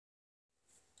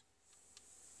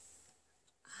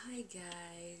Hi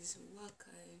guys,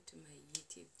 welcome to my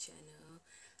YouTube channel.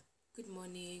 Good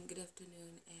morning, good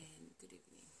afternoon, and good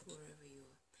evening, wherever you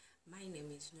are. My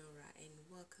name is Nora, and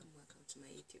welcome to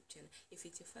my YouTube channel. If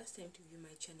it's your first time to view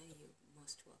my channel, you're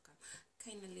most welcome.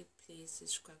 Kindly please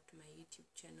subscribe to my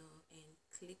YouTube channel and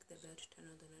click the bell to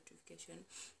turn on the notification.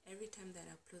 Every time that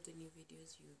I upload the new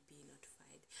videos, you'll be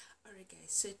notified. Alright guys,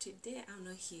 so today I'm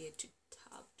not here to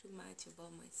talk too much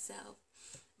about myself,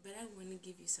 but I want to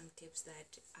give you some tips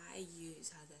that I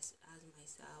use as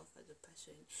myself, as a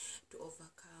person, to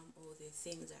overcome all the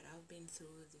things that I've been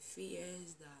through, the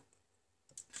fears,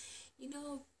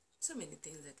 so many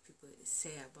things that people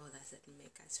say about us that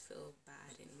make us feel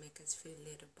bad and make us feel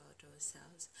little about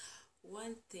ourselves.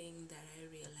 One thing that I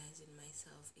realize in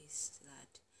myself is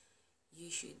that you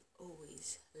should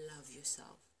always love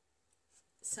yourself.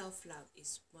 Self-love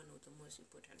is one of the most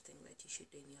important things that you should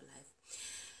do in your life.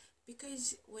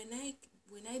 Because when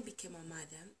I became a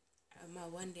mother,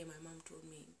 one day my mom told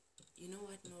me, you know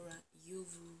what, Nora,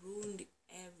 you've ruined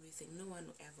everything. No one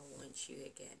will ever want you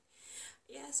again.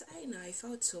 Yes, I know. I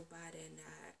felt so bad, and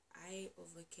I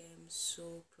overcame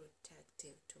so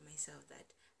protective to myself that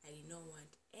I did not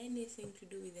want anything to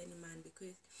do with any man,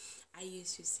 because I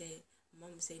used to say,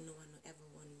 mom said no one will ever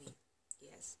want me.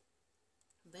 Yes.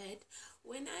 But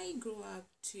when I grew up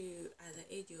to at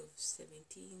the age of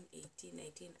 17, 18,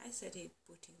 19, I started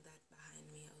putting that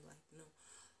behind me. I was like, no,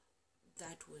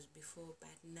 that was before,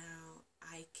 but now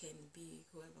I can be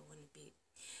whoever I want to be.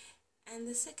 And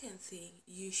the second thing,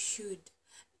 you should,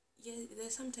 yeah,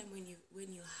 there's sometimes when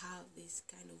you have this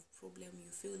kind of problem,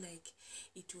 you feel like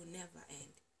it will never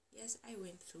end. Yes, I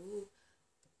went through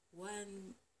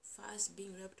one, first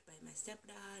being raped by my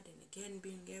stepdad, and again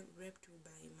being raped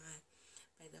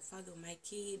by the father of my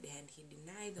kid, and he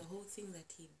denied the whole thing, that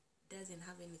he doesn't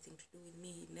have anything to do with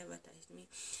me, he never touched me.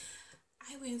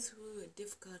 I went through a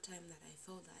difficult time that I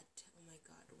felt that, oh my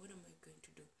god, what am I going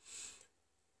to do?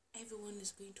 Everyone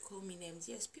is going to call me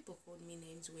names. Yes, people called me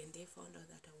names when they found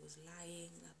out that I was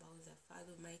lying about the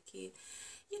father of my kid,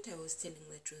 yet I was telling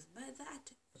the truth. But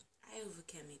that, I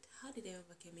overcame it. How did I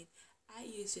overcome it? I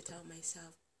used to tell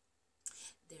myself,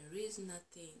 there is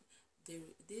nothing,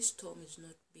 this storm is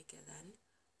not bigger than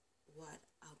what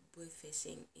I'll be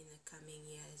facing in the coming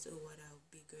years, or what I'll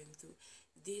be going through.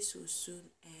 This will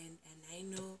soon end, and I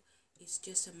know it's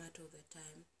just a matter of the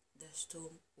time the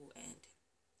storm will end.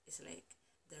 It's like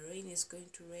the rain is going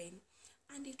to rain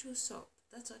and it will stop.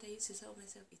 That's what I used to tell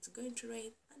myself. It's going to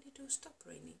rain and it will stop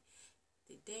raining.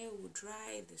 The day will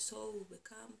dry, the soil will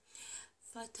become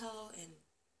fertile, and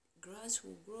grass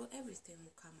will grow, everything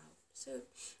will come out. So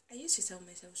I used to tell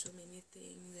myself so many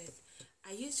things that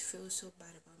I used to feel so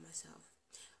bad about myself.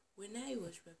 When I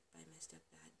was raped by my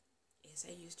stepdad, yes,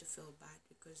 I used to feel bad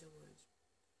because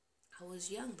I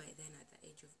was young by then, at the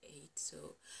age of 8.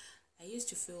 So I used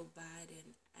to feel bad,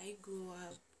 and I grew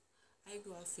up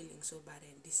feeling so bad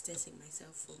and distancing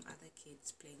myself from other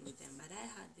kids, playing with them. But I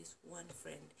had this one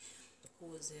friend who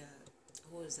was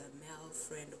a male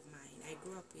friend of mine. I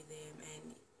grew up with him,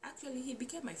 and actually he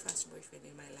became my first boyfriend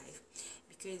in my life,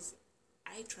 because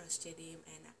I trusted him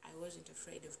and I wasn't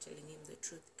afraid of telling him the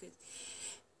truth, because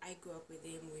I grew up with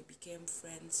him. We became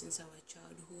friends since our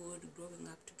childhood, growing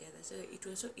up together. So it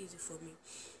was so easy for me.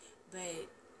 But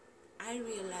I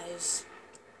realized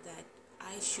that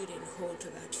I shouldn't hold to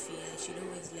that fear. I should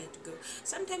always let go.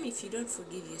 Sometimes if you don't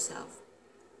forgive yourself,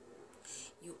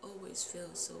 you always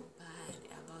feel so bad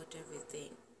about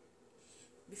everything.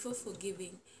 Before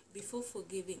forgiving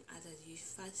others, you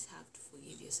first have to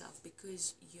forgive yourself,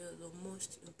 because you're the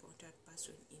most important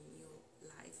person in your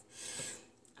life.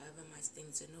 However much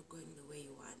things are not going the way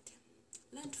you want,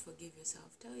 learn to forgive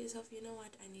yourself. Tell yourself, you know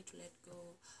what, I need to let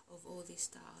go of all these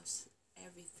stuffs,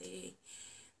 everything.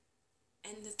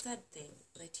 And the third thing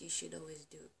that you should always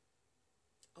do,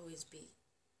 always be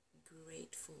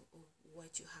grateful of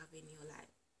what you have in your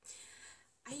life.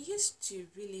 I used to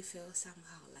really feel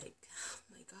somehow like, oh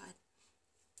my god,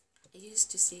 I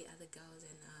used to see other girls,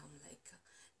 and like,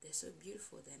 they're so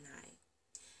beautiful than I.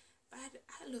 But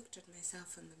I looked at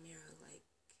myself in the mirror like,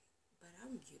 but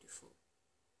I'm beautiful.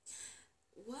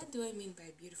 What do I mean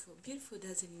by beautiful? Beautiful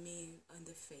doesn't mean on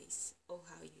the face or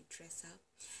how you dress up.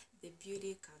 The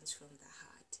beauty comes from the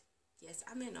heart. Yes,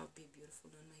 I may not be beautiful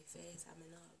on my face. I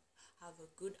may not have a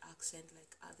good accent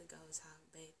like other girls have,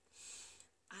 but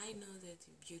I know that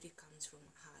the beauty comes from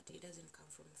the heart. It doesn't come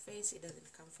from the face. It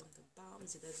doesn't come from the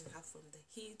bumps. It doesn't come from the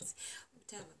heats,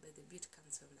 whatever. But the beauty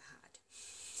comes from the heart.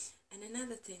 And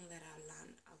another thing that I've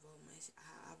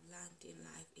learned in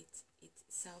life, it's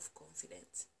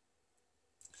self-confidence.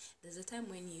 There's a time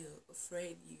when you're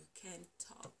afraid you can't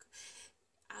talk.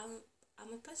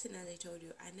 I'm a person, as I told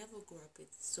you, I never grew up with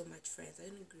so much friends. I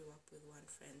only grew up with one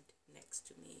friend next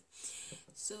to me.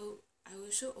 So I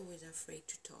was so always afraid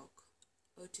to talk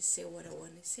or to say what I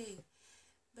want to say.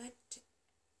 But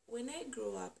when I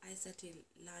grew up, I started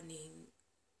learning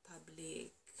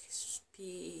public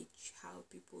speech, how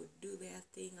people do their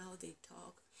thing, how they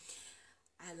talk.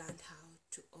 I learned how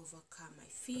to overcome my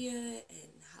fear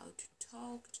and how to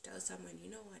talk, to tell someone, you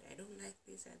know what, I don't like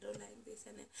this, I don't like this.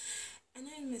 And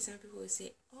then some people will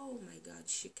say, oh my God,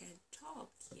 she can talk.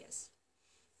 Yes,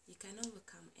 you can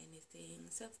overcome anything.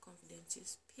 Self-confidence, you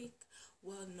speak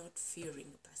while not fearing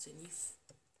a person.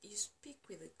 You speak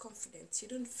with a confidence. You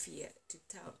don't fear to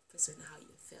tell a person how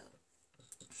you feel.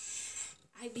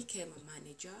 I became a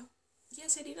manager.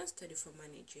 Yes, I did not study for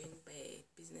managing, by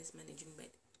business managing, but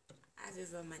I've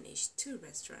ever managed 2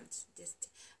 restaurants just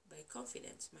by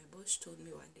confidence. My boss told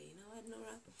me one day, you know what,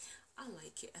 Nora, I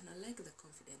like you and I like the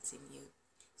confidence in you.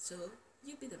 So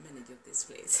you be the manager of this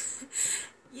place.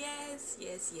 Yes.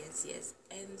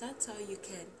 And that's how you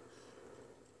can.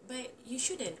 But you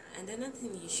shouldn't. And another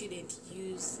thing, you shouldn't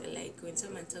use, like when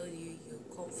someone tells you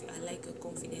I like your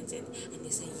confidence, and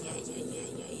you say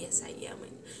yes I am.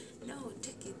 And no,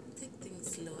 take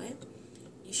things slow.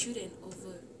 You shouldn't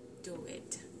overdo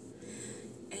it.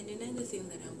 And another thing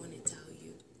that I want to tell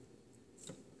you,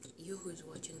 you who's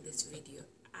watching this video,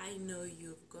 I know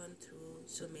you've gone through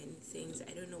so many things.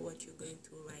 I don't know what you're going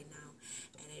through right now,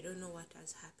 and I don't know what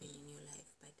has happened in your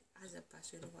life. But as a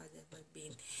person who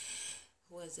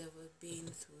has ever been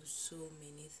through so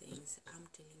many things, I'm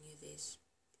telling you this: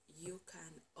 you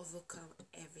can overcome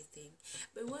everything.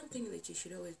 But one thing that you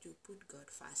should always do, put God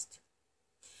first.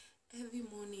 Every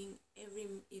morning, every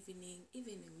evening,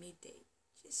 even in midday,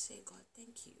 just say, God,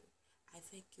 thank you. I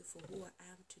thank you for who I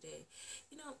am today.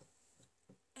 You know,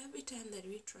 every time that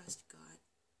we trust God,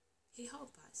 He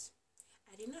helps us.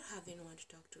 I did not have anyone to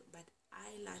talk to, but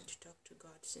I learned to talk to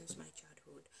God since my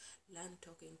childhood. Learned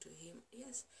talking to Him.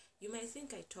 Yes, you might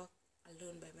think I talk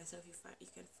alone by myself. You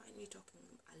can find me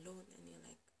talking alone, and you're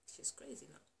like, she's crazy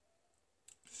now.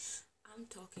 I'm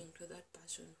talking to that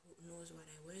person who knows what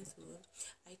I went through.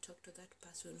 I talk to that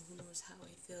person who knows how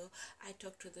I feel. I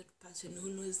talk to that person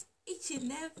who knows each and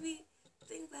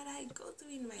everything that I go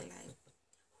through in my life.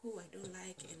 Who I don't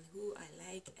like and who I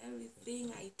like.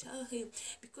 Everything I tell him,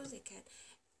 because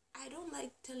I don't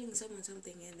like telling someone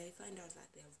something and they find out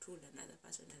that they have told another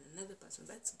person and another person.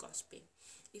 That's gossiping.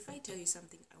 If I tell you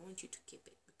something, I want you to keep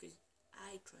it because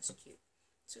I trust you.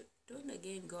 So don't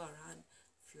again go around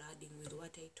flooding with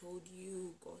what I told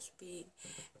you, gossiping,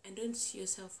 and don't see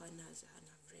yourself as an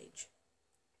average.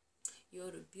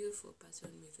 You're a beautiful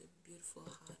person with a beautiful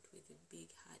heart, with a big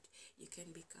heart. You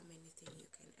can become anything you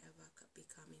can ever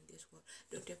become in this world.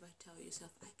 Don't ever tell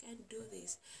yourself, I can't do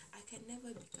this. I can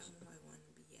never become who I want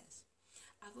to be. Yes,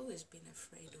 I've always been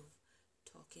afraid of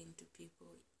talking to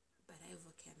people, but I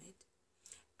overcame it.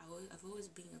 I've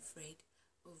always been afraid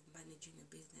of managing a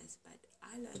business, but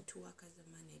I learned to work as a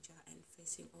manager and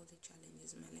facing all the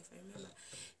challenges in my life. I remember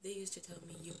they used to tell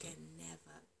me, you can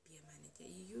never be a manager.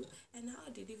 And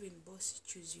how did even boss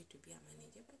choose you to be a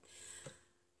manager? But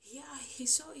yeah, he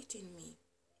saw it in me.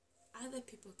 Other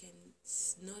people can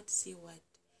not see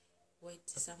what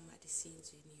somebody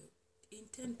sees in you. In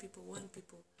 10 people, 1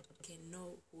 people can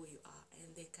know who you are,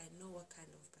 and they can know what kind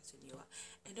of person you are.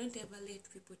 And don't ever let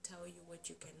people tell you what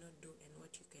you cannot do and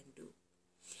what you can do.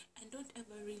 And don't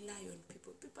ever rely on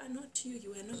people. People are not you.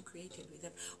 You were not created with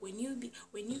them. When you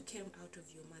came out of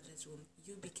your mother's womb,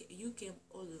 you came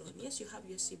all alone. Yes, you have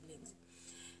your siblings,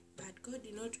 but God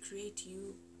did not create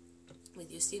you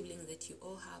with your siblings that you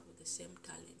all have the same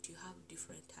talent. You have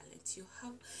different talents. You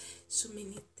have so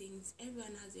many things.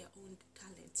 Everyone has their own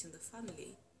talents in the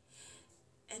family.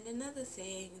 And another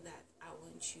thing that I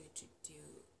want you to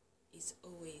do is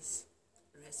always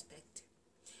respect.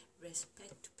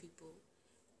 Respect people.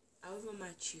 However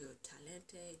much you're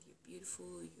talented, you're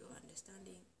beautiful, you're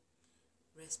understanding,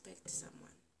 respect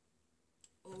someone,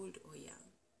 old or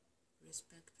young.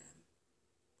 Respect them.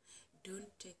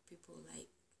 Don't take people like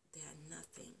they are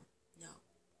nothing. No.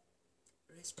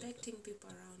 Respecting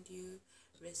people around you,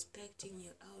 respecting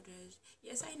your elders.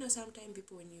 Yes, I know sometimes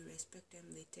people, when you respect them,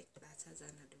 they take that as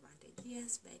an advantage.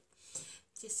 Yes, but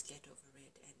just get over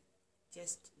it and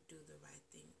just do the right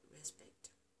thing. Respect.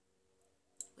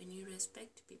 When you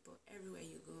respect people, everywhere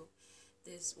you go,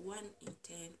 there's 1 in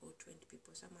 10 or 20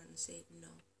 people, someone will say, no,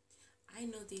 I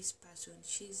know this person,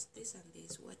 she's this and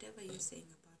this, whatever you're saying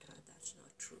about her, that's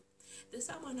not true. There's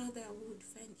someone out there who will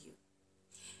defend you.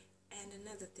 And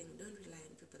another thing, don't rely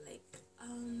on people like,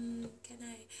 can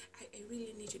I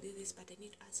really need to do this, but I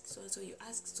need to ask so you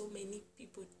ask so many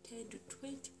people, 10 to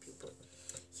 20 people,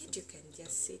 yet you can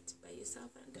just sit by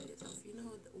yourself and tell yourself, you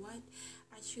know what,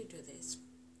 I should do this.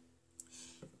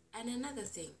 And another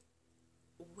thing,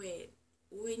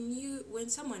 when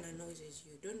someone annoys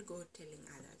you, don't go telling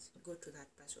others. Go to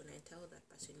that person and tell that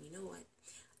person, you know what,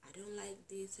 I don't like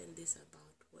this and this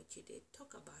about what you did.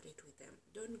 Talk about it with them.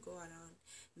 Don't go around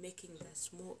making that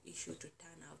small issue to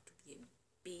turn out to be a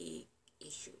big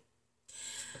issue.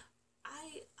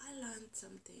 I learned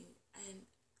something, and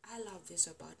I love this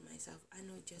about myself. I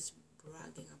know, just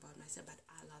bragging about myself, but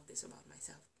I love this about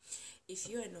myself. If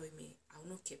you annoy me, I'll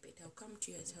not keep it. I'll come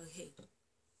to you and say, hey,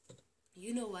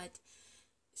 you know what,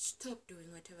 stop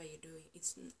doing whatever you're doing.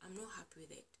 I'm not happy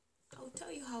with it. I'll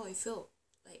tell you how I feel.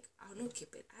 Like, I'll not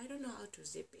keep it. I don't know how to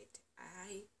zip it.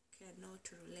 I cannot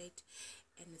relate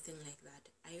anything like that.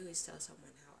 I always tell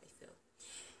someone how I feel.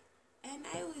 And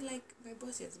I always, like, my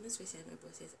bosses, especially my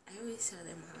bosses, I always tell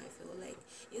them how I feel. Like,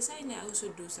 yes, I know I also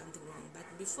do something wrong, but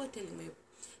before telling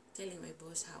my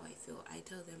boss how I feel, I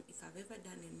tell them, if I've ever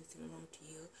done anything wrong to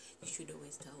you, you should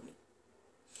always tell me.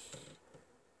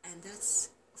 And that's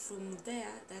from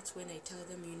there, that's when I tell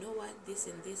them, you know what, this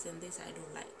and this and this I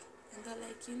don't like. And they're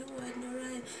like, you know what,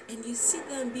 Nora, and you see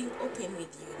them being open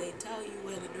with you. They tell you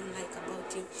what they don't like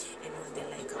about you and what they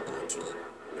like about you.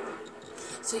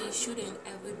 So you shouldn't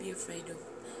ever be afraid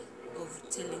of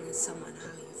telling someone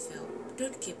how you feel.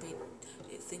 Don't keep it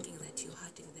thinking that you're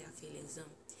hurting their feelings. No.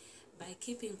 By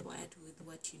keeping quiet with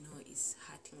what you know is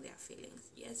hurting their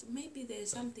feelings. Yes, maybe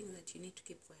there's something that you need to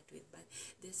keep quiet with, but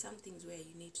there's some things where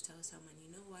you need to tell someone,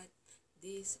 you know what,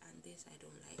 this and this I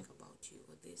don't like about you,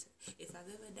 or this, if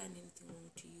I've ever done anything wrong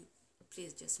to you,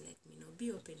 please just let me know. Be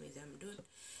open with them.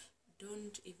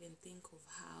 Don't even think of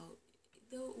how,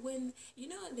 though, when, you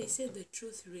know, they say the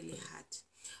truth really hurts.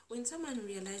 When someone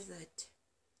realizes that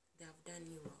they have done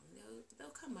you wrong, they'll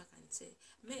come back and say,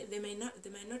 they might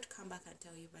not come back and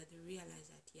tell you, but they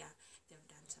realize that, yeah, they've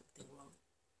done something wrong.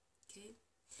 Okay.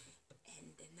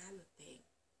 And another thing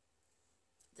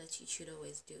that you should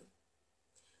always do,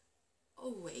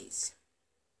 always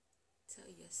tell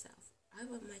yourself, I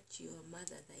will met your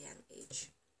mother at a young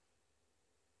age,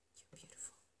 you're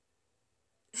beautiful.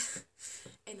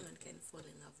 Anyone can fall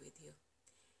in love with you.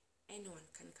 Anyone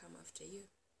can come after you.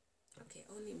 Okay,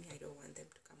 only me, I don't want them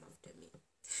to come after me.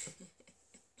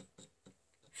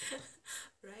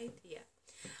 Right? Yeah.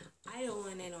 I don't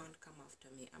want anyone to come after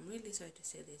me. I'm really sorry to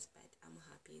say this, but I'm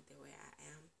happy the way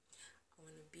I am. I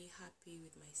want to be happy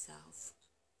with myself.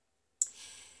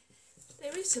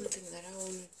 There is something that I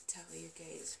want to tell you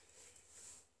guys.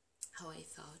 How I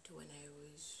felt when I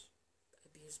was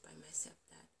abused by my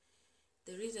stepdad.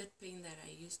 There is that pain that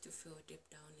I used to feel deep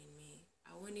down in me.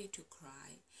 I wanted to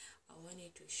cry. I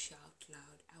wanted to shout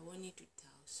loud. I wanted to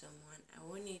tell someone. I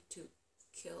wanted to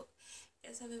kill.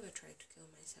 Yes, I've ever tried to kill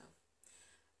myself.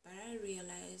 But I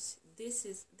realized this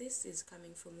is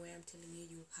coming from where I'm telling you,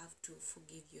 you have to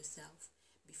forgive yourself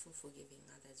before forgiving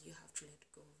others. You have to let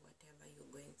go of whatever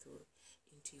you're going through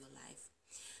into your life.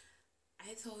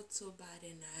 I thought so bad,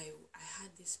 and I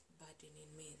had this burden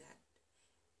in me that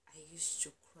I used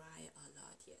to cry a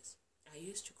lot. Yes, I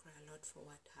used to cry a lot for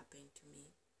what happened to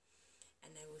me,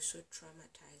 and I was so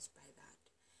traumatized by that.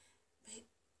 But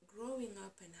growing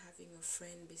up and having a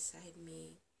friend beside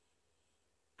me,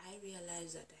 I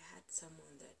realized that I had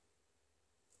someone that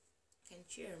can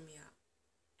cheer me up,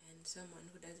 and someone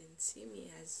who doesn't see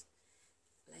me as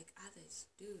like others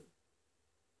do.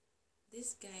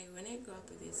 This guy, when I grew up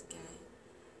with this guy,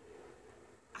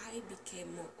 I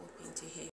became more open to him.